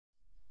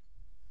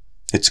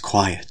It's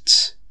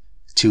quiet.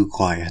 Too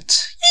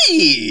quiet.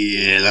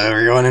 Hello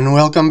everyone and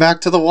welcome back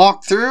to the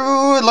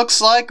walkthrough. It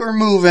looks like we're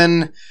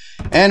moving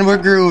and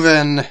we're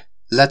grooving.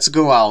 Let's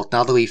go out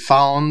now that we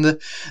found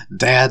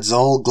Dad's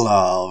old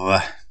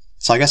glove.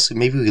 So I guess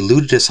maybe we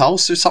looted his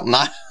house or something.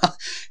 It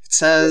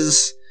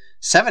says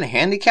 7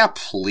 handicap,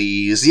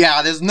 please.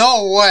 Yeah, there's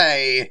no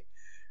way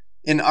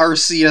in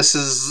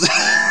Arceus's...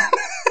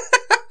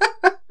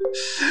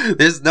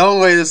 There's no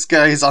way this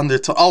guy's under...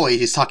 Oh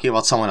wait, he's talking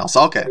about someone else.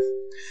 Okay.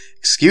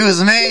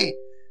 Excuse me?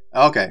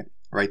 Okay,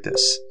 write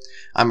this.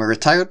 I'm a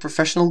retired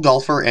professional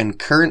golfer and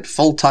current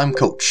full-time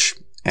coach.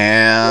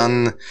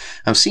 And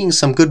I'm seeing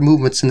some good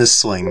movements in this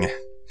swing.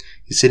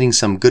 He's hitting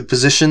some good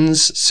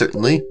positions,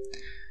 certainly.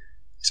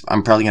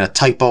 I'm probably going to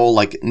typo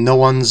like no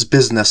one's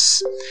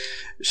business.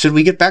 Should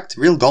we get back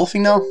to real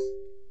golfing now?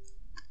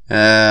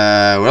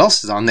 What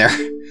else is on there?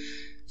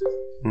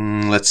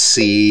 Let's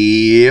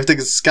see. If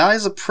this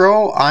guy's a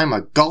pro, I'm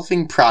a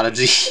golfing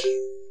prodigy.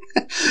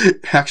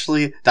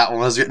 Actually, that one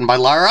was written by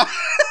Lara.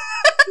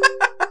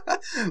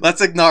 Let's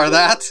ignore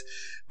that.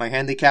 My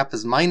handicap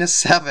is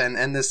 -7,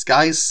 and this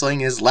guy's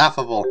swing is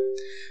laughable.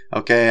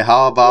 Okay,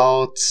 how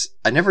about...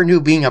 I never knew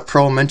being a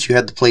pro meant you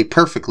had to play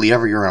perfectly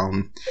every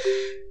round.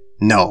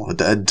 No,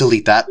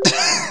 delete that.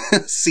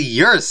 See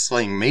your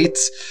swing,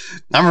 mates.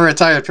 I'm a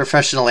retired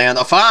professional and...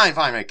 Oh,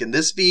 fine, can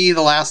this be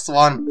the last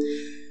one?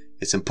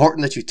 It's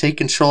important that you take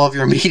control of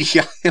your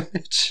media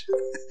image.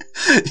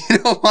 You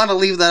don't want to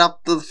leave that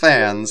up to the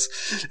fans.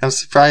 I'm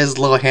surprised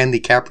little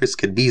handicappers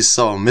could be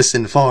so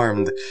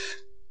misinformed.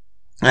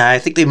 I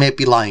think they may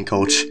be lying,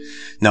 Coach.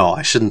 No,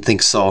 I shouldn't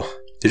think so.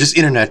 They're just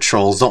internet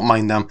trolls, don't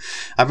mind them.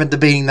 I've been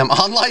debating them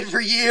online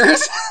for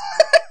years.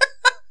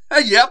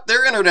 Yep,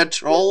 they're internet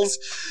trolls.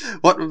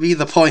 What would be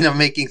the point of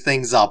making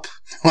things up?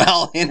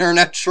 Well,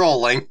 internet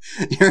trolling.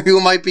 You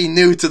might be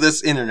new to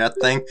this internet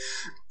thing.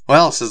 What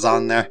else is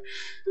on there?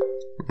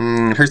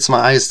 It hurts my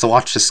eyes to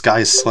watch this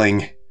guy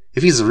swing.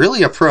 If he's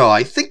really a pro,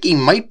 I think he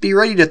might be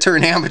ready to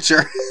turn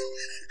amateur.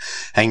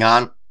 Hang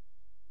on.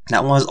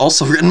 That one was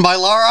also written by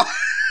Lara.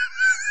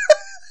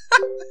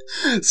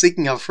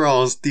 Speaking of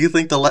pros, do you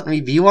think they'll let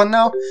me be one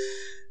now?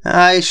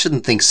 I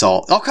shouldn't think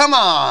so. Oh, come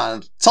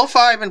on! So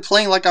far I've been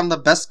playing like I'm the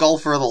best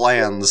golfer of the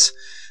lands.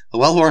 The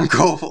Well-Worn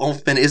Grove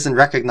Open isn't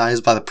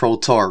recognized by the Pro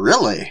Tour,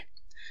 really?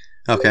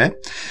 Okay.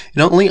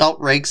 It only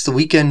outranks the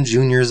weekend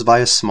juniors by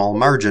a small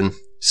margin.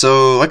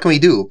 So, what can we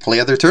do? Play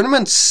other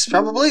tournaments?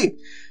 Probably.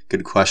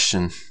 Good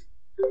question.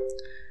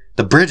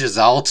 The bridge is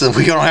out, and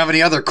we don't have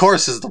any other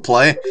courses to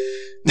play.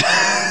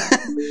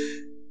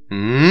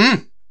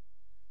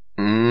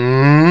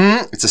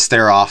 It's a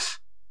stare-off.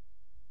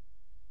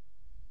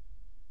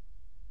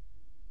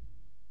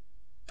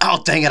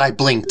 Oh, dang it, I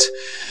blinked.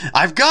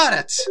 I've got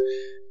it!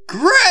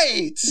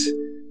 Great!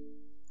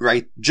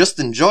 Right, just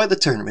enjoy the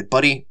tournament,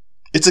 buddy.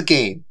 It's a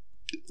game.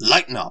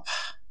 Lighten up.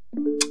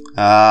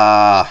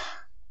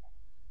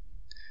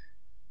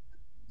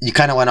 You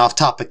kind of went off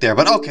topic there,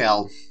 but okay,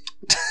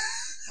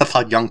 I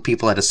thought young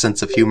people had a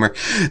sense of humor.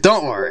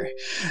 Don't worry.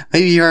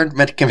 Maybe you aren't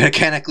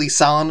mechanically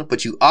sound,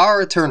 but you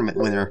are a tournament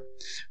winner.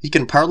 You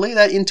can parlay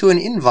that into an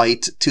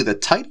invite to the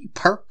Tidy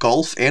Park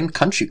Golf and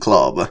Country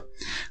Club.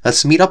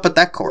 Let's meet up at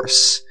that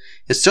course.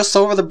 It's just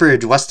over the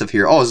bridge west of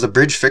here. Oh, is the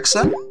bridge fixed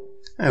then?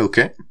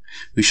 Okay.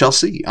 We shall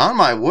see. On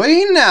my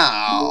way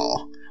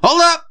now.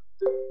 Hold up!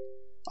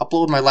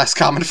 Upload my last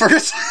comment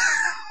first.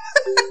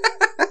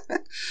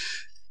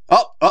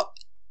 Oh.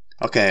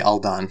 Okay, all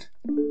done.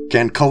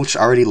 Again, Coach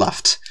already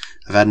left.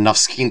 I've had enough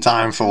skiing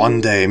time for one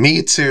day.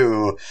 Me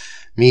too.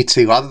 Me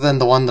too, other than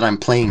the one that I'm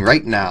playing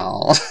right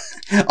now.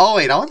 Oh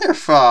wait, I wonder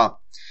if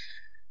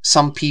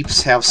some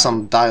peeps have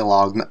some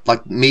dialogue.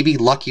 Like, maybe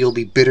Lucky will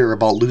be bitter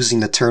about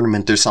losing the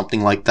tournament or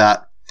something like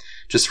that.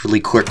 Just really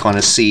quick, want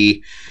to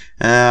see.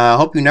 I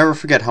hope you never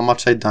forget how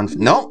much I've done.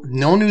 No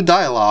new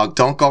dialogue.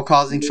 Don't go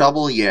causing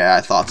trouble. Yeah,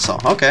 I thought so.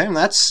 Okay,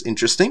 that's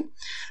interesting.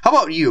 How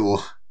about you?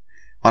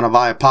 Wanna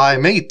buy a pie,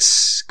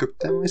 mates? Cook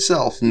that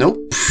myself.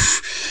 Nope.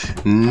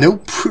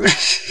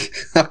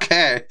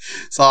 Okay,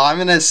 so I'm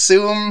gonna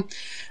assume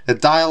the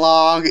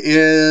dialogue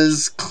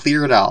is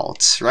cleared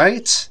out,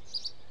 right?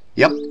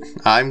 Yep,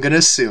 I'm gonna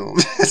assume.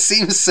 It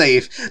seems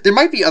safe. There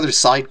might be other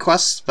side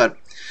quests, but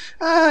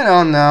I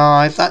don't know.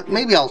 I thought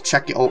maybe I'll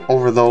check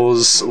over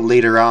those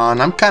later on.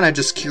 I'm kind of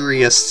just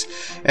curious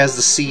as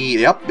to see.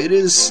 Yep, it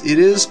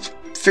is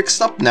fixed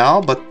up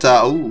now, but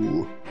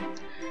ooh.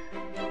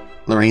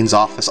 Lorraine's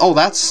office. Oh,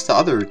 that's the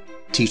other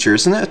teacher,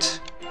 isn't it?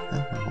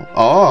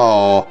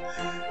 Oh,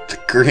 the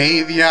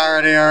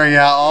graveyard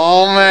area.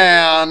 Oh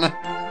man.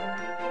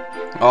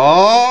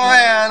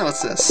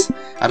 What's this?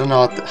 I don't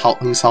know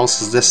whose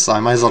house is this, so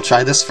I might as well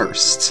try this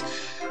first.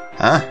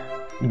 Huh?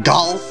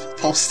 Golf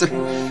poster.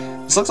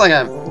 This looks like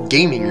a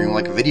gaming room,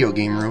 like a video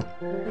game room.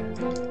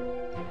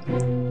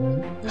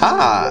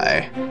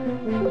 Hi.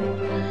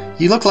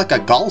 You look like a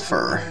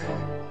golfer.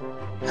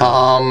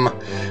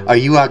 Are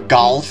you a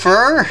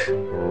golfer?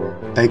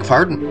 Beg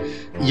pardon?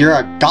 You're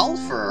a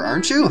golfer,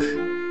 aren't you?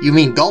 You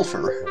mean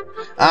golfer.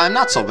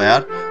 Not so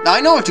bad. Now,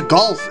 I know what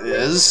golf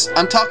is.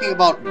 I'm talking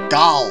about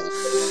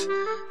golf.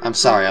 I'm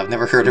sorry, I've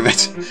never heard of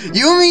it.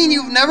 You mean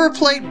you've never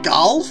played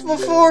golf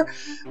before?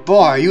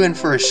 Boy, are you in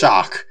for a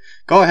shock.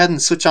 Go ahead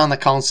and switch on the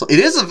console. It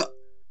is a...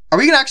 Are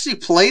we gonna actually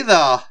play the...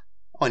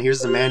 Oh, and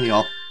here's the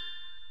manual.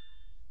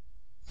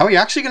 Are we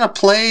actually gonna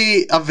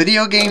play a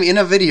video game in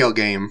a video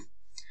game?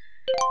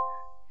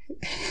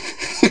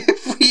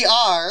 If we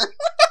are...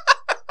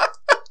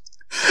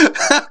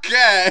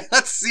 Okay,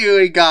 let's see what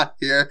we got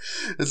here.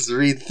 Let's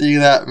read through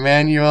that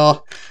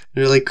manual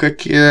really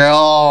quick here.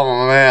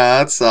 Oh man,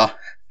 that's a...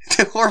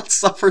 The world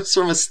suffers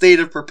from a state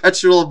of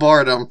perpetual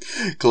boredom.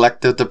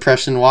 Collective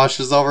depression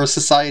washes over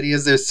society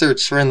as their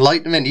search for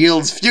enlightenment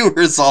yields few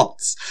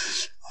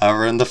results.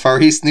 However, in the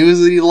Far East, news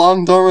of the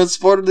long dormant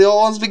sport of the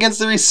old ones begins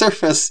to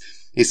resurface.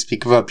 They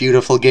speak of a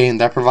beautiful game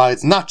that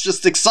provides not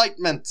just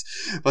excitement,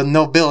 but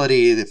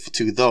nobility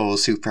to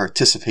those who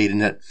participate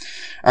in it.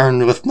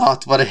 Earned with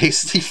naught but a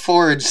hastily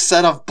forged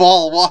set of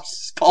ball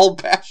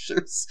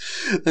bashers.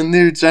 The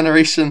new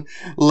generation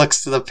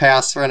looks to the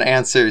past for an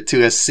answer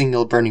to a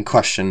single burning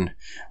question.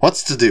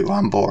 What's to do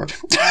on board?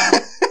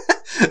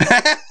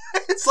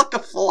 It's like a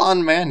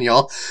full-on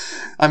manual.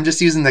 I'm just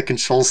using the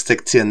control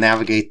stick to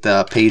navigate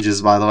the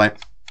pages, by the way.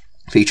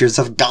 Features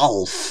of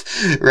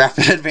GALF.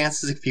 Rapid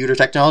advances in computer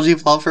technology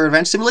evolve for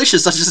advanced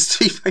simulations such as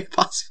to be very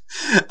possible.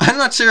 I'm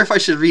not sure if I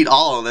should read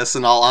all of this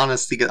in all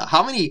honesty.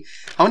 How many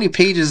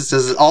pages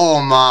does it...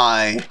 Oh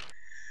my.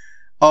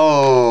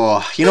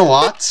 Oh, you know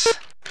what?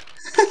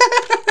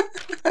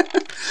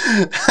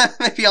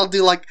 Maybe I'll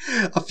do like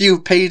a few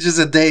pages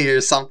a day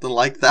or something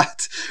like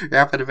that.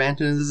 Rapid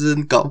advances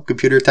in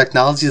computer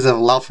technologies that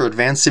allow for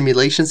advanced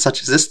simulations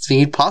such as this to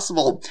be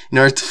possible. In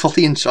order to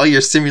fully enjoy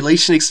your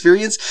simulation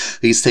experience,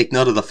 please take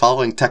note of the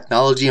following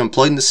technology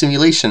employed in the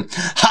simulation.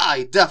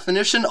 High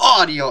definition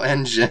audio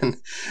engine.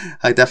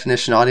 High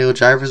definition audio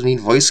drivers mean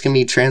voice can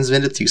be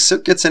transmitted through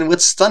circuits and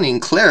with stunning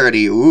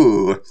clarity.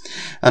 Ooh.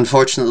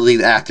 Unfortunately,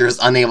 the actor is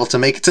unable to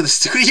make it to the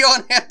studio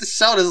and had to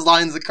shout his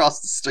lines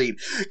across the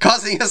street,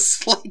 causing a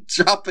slight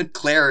drop in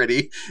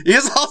clarity. He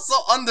is also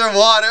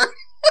underwater.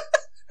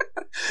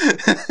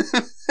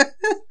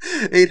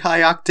 8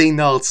 high-octane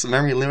notes,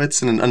 memory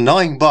limits, and an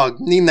annoying bug,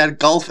 meaning that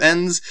golf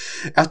ends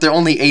after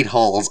only 8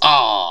 holes.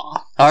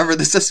 Ah. However,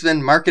 this has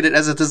been marketed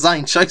as a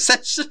design choice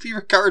that should be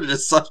regarded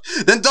as such.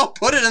 Then don't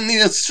put it in the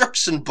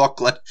instruction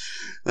booklet.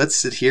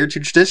 Let's adhere to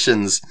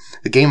traditions.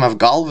 The game of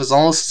golf is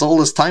almost as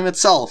old as time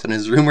itself, and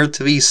is rumored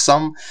to be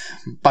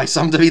by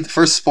some to be the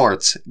first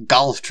sports.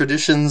 Golf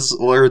traditions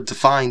were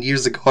defined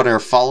years ago and are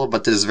followed,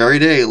 but to this very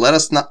day, let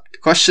us not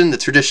question the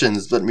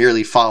traditions, but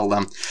merely follow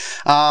them.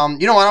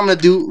 You know what I'm going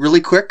to do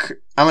really quick?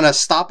 I'm going to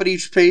stop at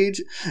each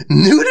page.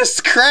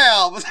 Nudist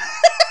crab!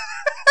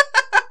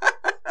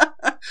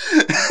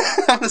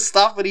 I'm going to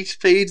stop at each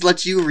page,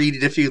 let you read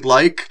it if you'd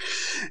like,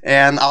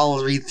 and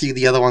I'll read through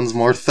the other ones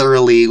more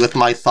thoroughly with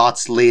my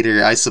thoughts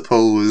later, I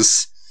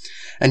suppose.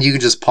 And you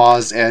can just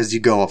pause as you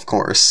go, of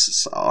course.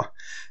 So,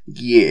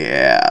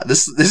 yeah,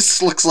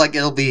 this looks like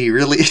it'll be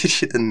really...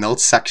 The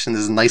notes section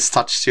is a nice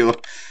touch, too.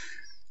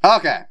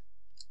 Okay.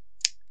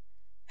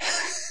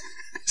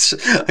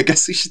 I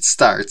guess we should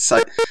start.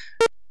 So,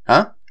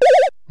 huh?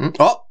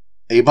 Oh,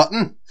 A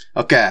button.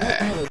 Okay.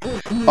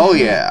 Oh,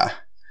 yeah.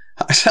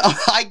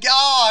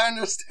 I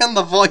understand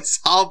the voice.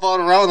 How about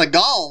around the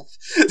golf?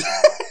 If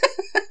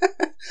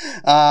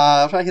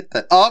I hit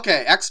that. Oh,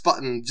 okay, X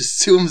button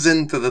just zooms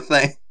into the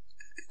thing.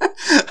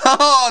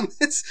 Oh,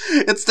 it's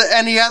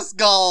the NES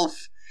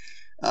golf.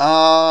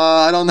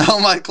 I don't know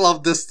my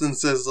club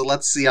distances, so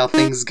let's see how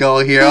things go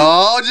here.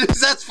 Oh, jeez,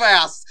 that's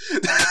fast.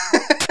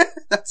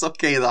 That's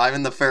okay though. I'm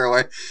in the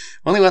fairway.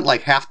 Only went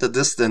like half the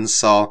distance,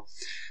 so.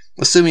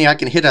 Assuming I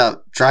can hit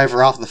a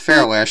driver off the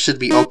fairway, I should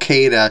be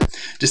okay to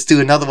just do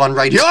another one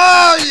right here.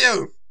 Oh,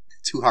 you!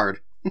 Too hard.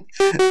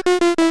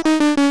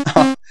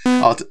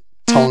 Oh,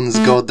 tones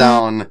go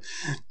down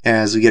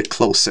as we get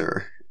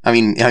closer. I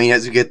mean,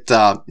 as we get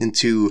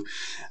into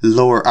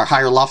lower or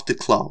higher lofted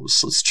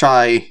clubs. Let's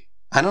try.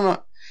 I don't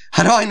know.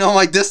 How do I know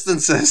my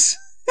distances?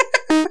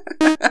 I'm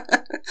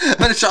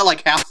gonna try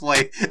like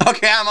halfway.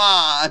 Okay, I'm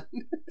on.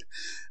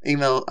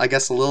 Email, I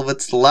guess, a little bit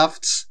to the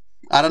left.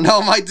 I don't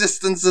know my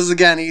distances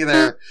again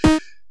either.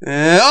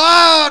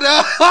 Oh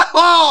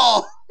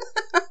no!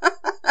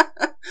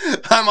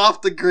 I'm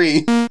off the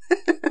green.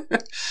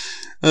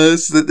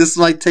 This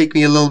might take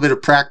me a little bit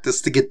of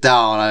practice to get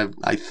down,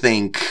 I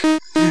think.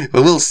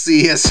 But we'll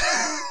see. As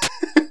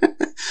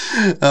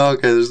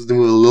okay, just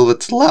move a little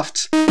bit to the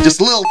left. Just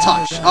a little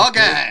touch.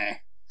 Okay.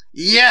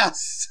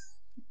 Yes.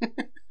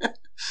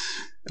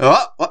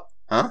 Oh, what?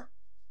 Huh?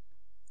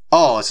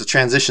 Oh, it's a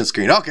transition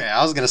screen. Okay,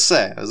 I was gonna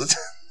say.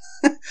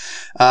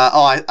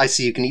 Oh, I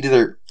see. You can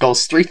either go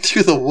straight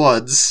through the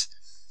woods,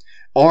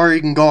 or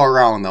you can go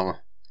around them.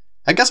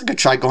 I guess I could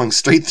try going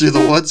straight through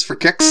the woods for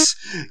kicks.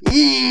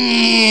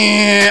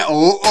 Yeah.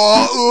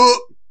 Oh,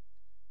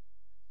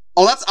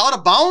 that's out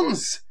of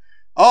bounds?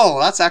 Oh,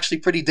 that's actually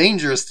pretty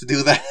dangerous to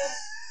do that.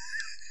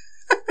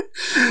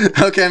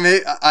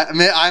 Okay,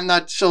 I'm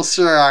not so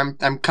sure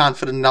I'm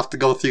confident enough to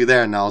go through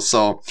there now,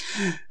 so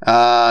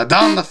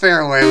down the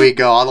fairway we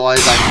go,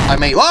 otherwise I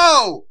may...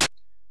 Whoa!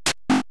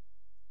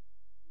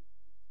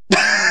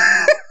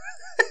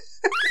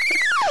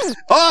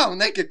 Oh,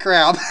 naked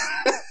crab.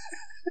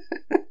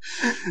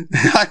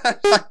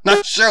 I'm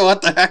not sure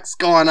what the heck's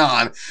going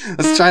on.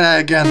 Let's try that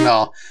again,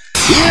 though.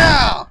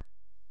 Yeah!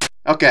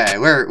 Okay,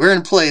 we're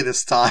in play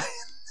this time.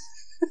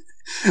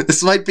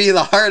 This might be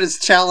the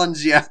hardest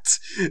challenge yet,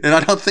 and I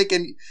don't think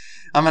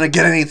I'm gonna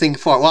get anything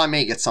for it. Well, I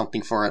may get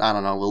something for it. I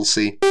don't know. We'll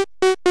see.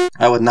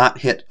 I would not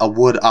hit a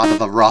wood out of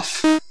the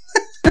rough.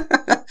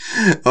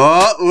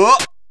 Oh!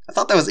 I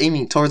thought that was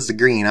aiming towards the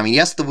green. I mean,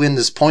 yes, the wind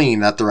is pointing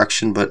in that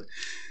direction, but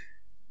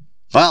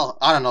well,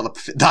 I don't know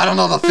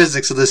the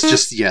physics of this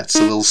just yet,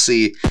 so we'll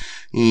see.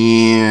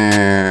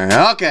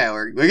 Yeah. Okay,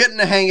 we're getting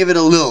the hang of it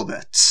a little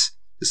bit.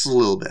 Just a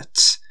little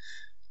bit.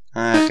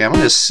 Okay, I'm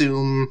gonna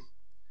assume.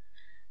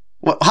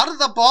 What? How did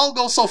the ball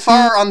go so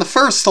far on the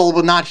first hole,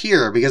 but not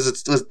here? Because it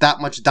was that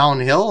much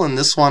downhill, and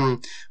this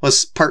one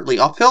was partly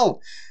uphill.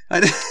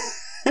 Okay,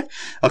 so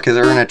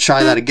we're gonna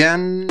try that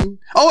again.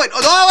 Oh wait!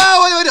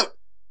 Oh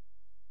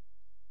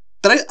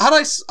wait!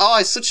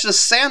 I switched to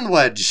sand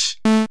wedge.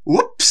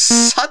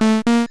 Whoops!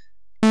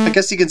 I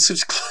guess you can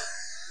switch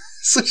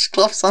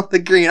clubs on the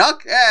green.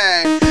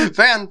 Okay,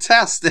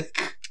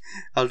 fantastic.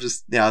 I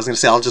was gonna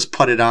say I'll just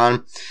put it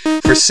on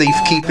for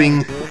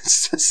safekeeping.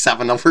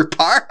 7 over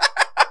par.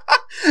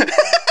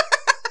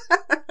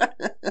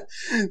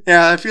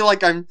 Yeah, I feel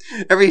like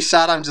every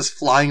shot I'm just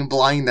flying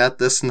blind at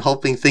this and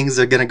hoping things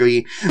are gonna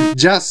be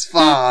just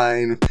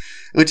fine,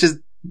 which is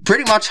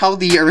pretty much how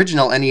the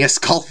original NES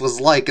Golf was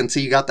like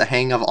until you got the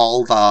hang of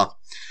all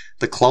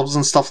the clubs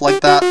and stuff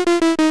like that.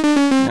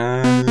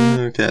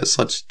 Okay,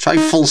 so let's try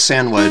full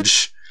sand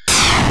wedge.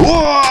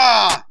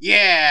 Whoa!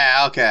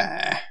 Yeah,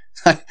 okay.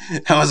 That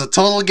was a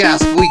total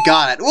gasp. We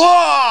got it.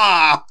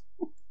 Whoa!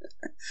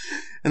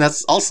 And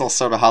that's also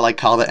sort of how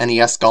the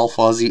NES Golf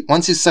was.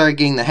 Once you started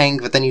getting the hang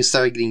of it, then you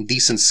started getting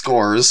decent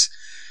scores.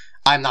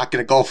 I'm not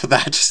gonna go for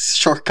that. Just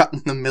shortcut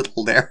in the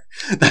middle there.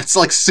 That's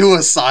like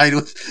suicide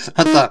at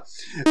the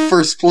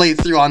first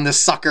playthrough on this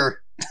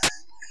sucker.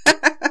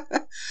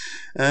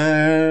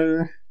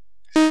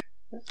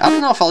 I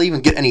don't know if I'll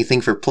even get anything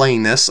for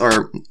playing this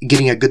or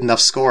getting a good enough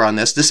score on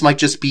this. This might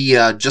just be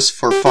just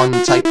for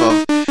fun type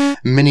of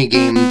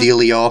minigame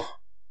dealio.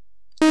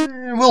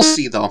 We'll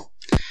see though.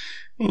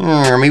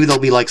 Or maybe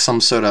there'll be like some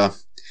sort of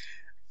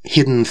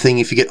hidden thing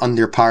if you get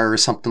under par or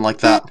something like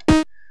that.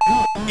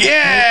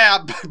 Yeah!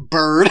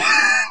 Bird!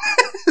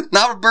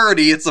 Not a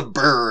birdie, it's a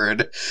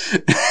bird.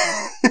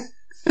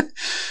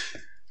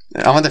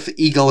 I wonder if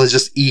eagle is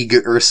just eag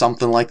or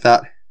something like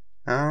that.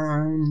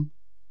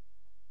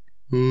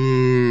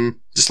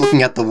 Just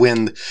looking at the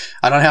wind,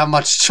 I don't have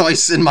much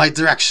choice in my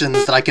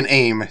directions that I can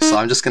aim, so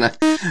I'm just gonna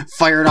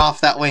fire it off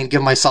that way and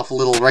give myself a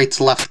little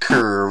right-to-left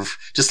curve,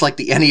 just like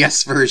the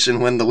NES version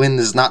when the wind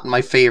is not in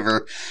my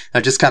favor. I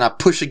just kind of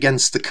push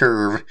against the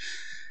curve.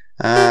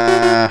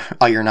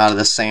 Iron out of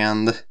the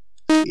sand.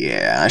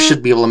 Yeah, I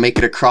should be able to make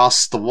it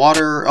across the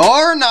water,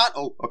 or not.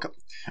 Oh, okay.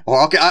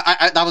 Oh, okay,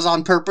 that was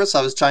on purpose.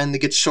 I was trying to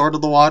get short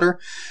of the water.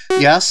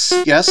 Yes,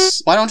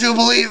 yes. Why don't you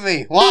believe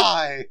me?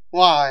 Why?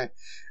 Why?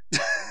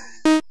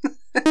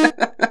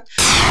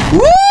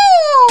 Woo!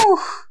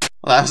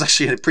 Well, that was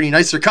actually a pretty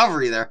nice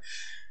recovery there.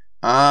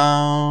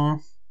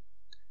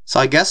 So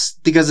I guess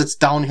because it's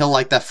downhill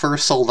like that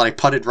first hole that I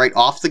putted right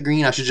off the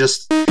green, I should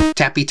just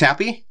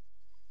tappy-tappy?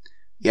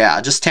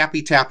 Yeah, just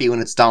tappy-tappy when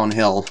it's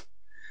downhill.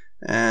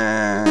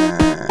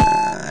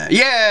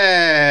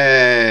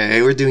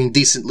 Yay! We're doing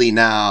decently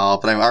now,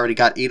 but I've already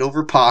got 8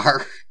 over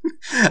par.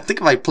 I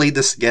think if I played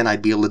this again,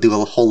 I'd be able to do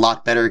a whole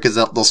lot better, because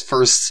those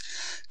first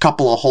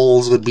couple of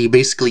holes would be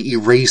basically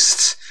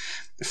erased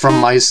from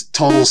my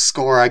total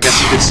score, I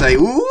guess you could say.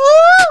 Ooh!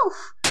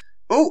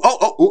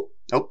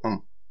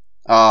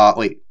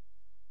 Wait.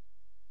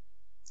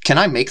 Can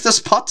I make this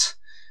putt?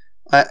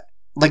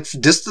 Like,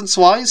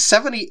 distance-wise?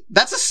 70...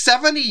 That's a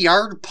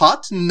 70-yard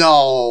putt?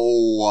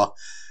 No!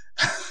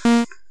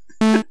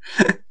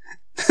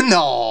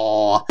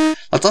 No!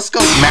 Let's go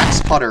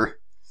max putter.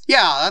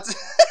 Yeah, that's...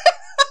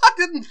 I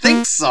didn't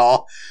think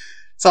so.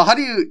 So how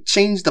do you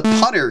change the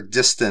putter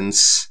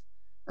distance?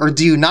 Or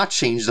do you not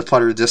change the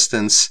putter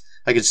distance?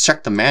 I could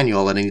check the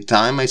manual at any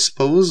time, I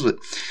suppose, but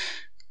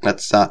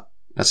that's not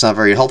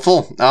very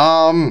helpful.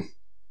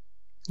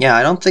 Yeah,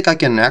 I don't think I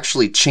can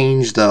actually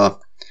change the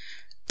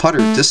putter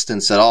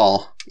distance at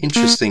all.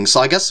 Interesting. So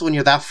I guess when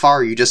you're that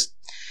far, you just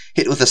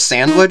hit with a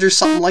sand wedge or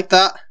something like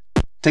that?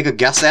 Take a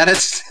guess at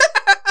it?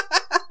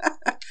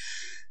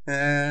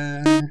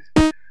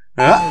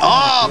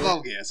 Oh,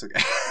 bogey. Yes,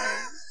 okay.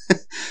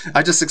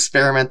 I just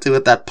experimented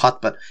with that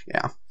putt, but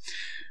yeah.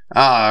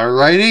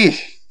 Alrighty.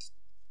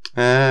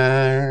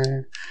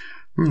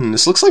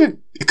 This looks like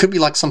it could be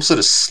like some sort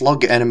of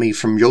slug enemy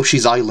from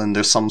Yoshi's Island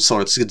or some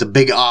sort. It's the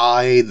big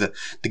eye, the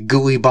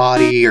gooey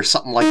body, or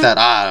something like that.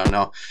 I don't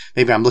know.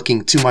 Maybe I'm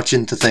looking too much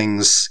into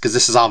things, because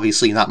this is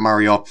obviously not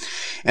Mario.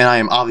 And I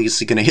am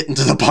obviously going to hit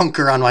into the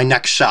bunker on my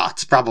next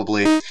shot,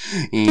 probably. Yep.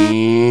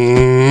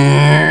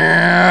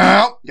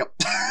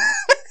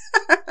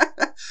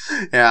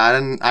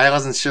 Yeah, I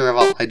wasn't sure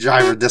about my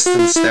driver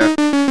distance there.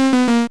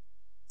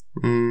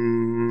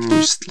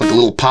 Just like a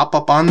little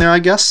pop-up on there, I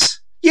guess.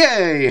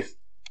 Yay!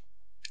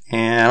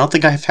 And I don't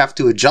think I have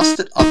to adjust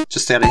it. I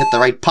just gotta hit the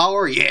right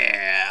power.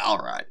 Yeah,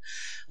 alright.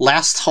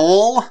 Last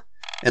hole,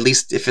 at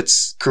least if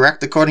it's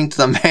correct according to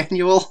the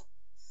manual.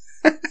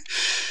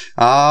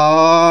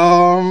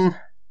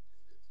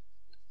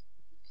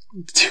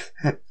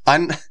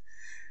 I'm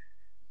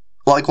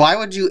like, why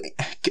would you?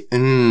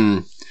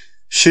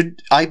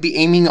 Should I be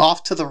aiming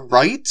off to the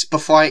right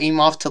before I aim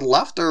off to the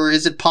left, or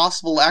is it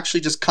possible to actually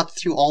just cut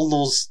through all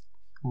those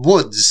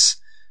woods?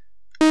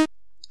 I'm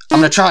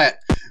gonna try it.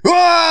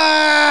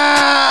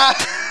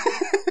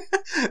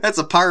 That's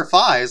a par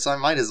 5, so I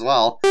might as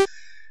well.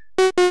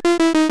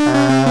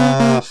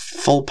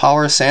 Full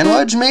power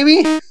sandwich,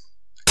 maybe?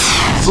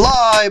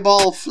 Fly,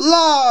 ball,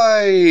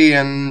 fly!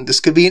 And this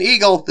could be an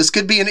eagle. This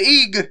could be an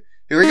eag.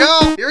 Here we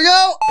go! Here we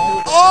go!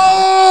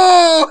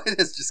 Oh!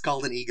 It's just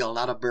called an eagle,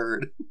 not a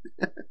bird.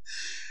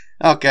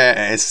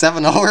 Okay,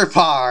 7 over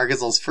par,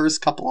 because those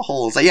first couple of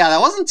holes. Yeah,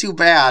 that wasn't too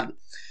bad,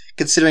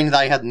 considering that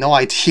I had no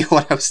idea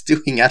what I was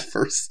doing at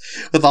first,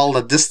 with all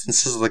the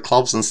distances of the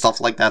clubs and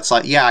stuff like that.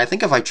 So yeah, I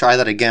think if I try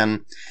that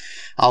again,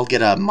 I'll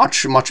get a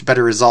much, much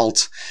better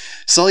result.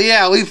 So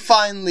yeah, we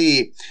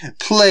finally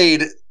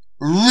played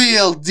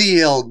real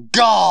deal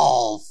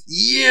golf!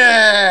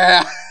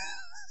 Yeah!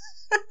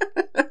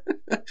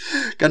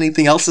 Got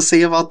anything else to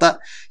say about that?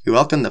 You're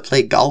welcome to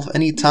play golf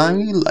anytime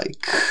you like.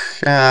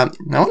 I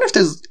wonder if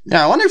there's.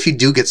 Yeah, I wonder if you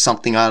do get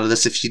something out of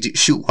this if you do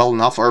shoot well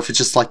enough, or if it's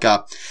just like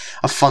a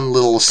fun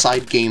little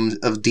side game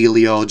of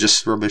dealio,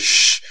 just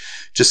rubbish,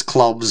 just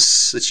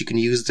clubs that you can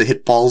use to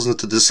hit balls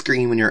into the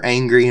screen when you're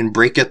angry and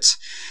break it.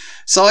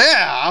 So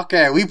yeah,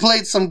 okay, we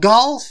played some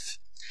golf.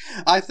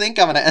 I think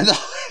I'm gonna end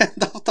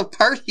off the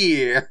part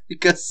here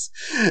because,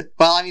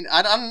 well, I mean,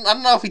 I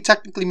don't know if we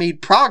technically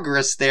made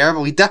progress there,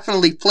 but we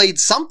definitely played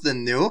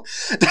something new.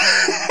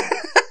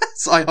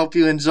 So I hope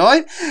you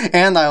enjoyed,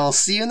 and I will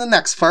see you in the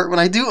next part when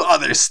I do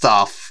other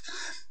stuff.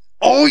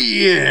 Oh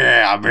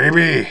yeah,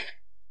 baby!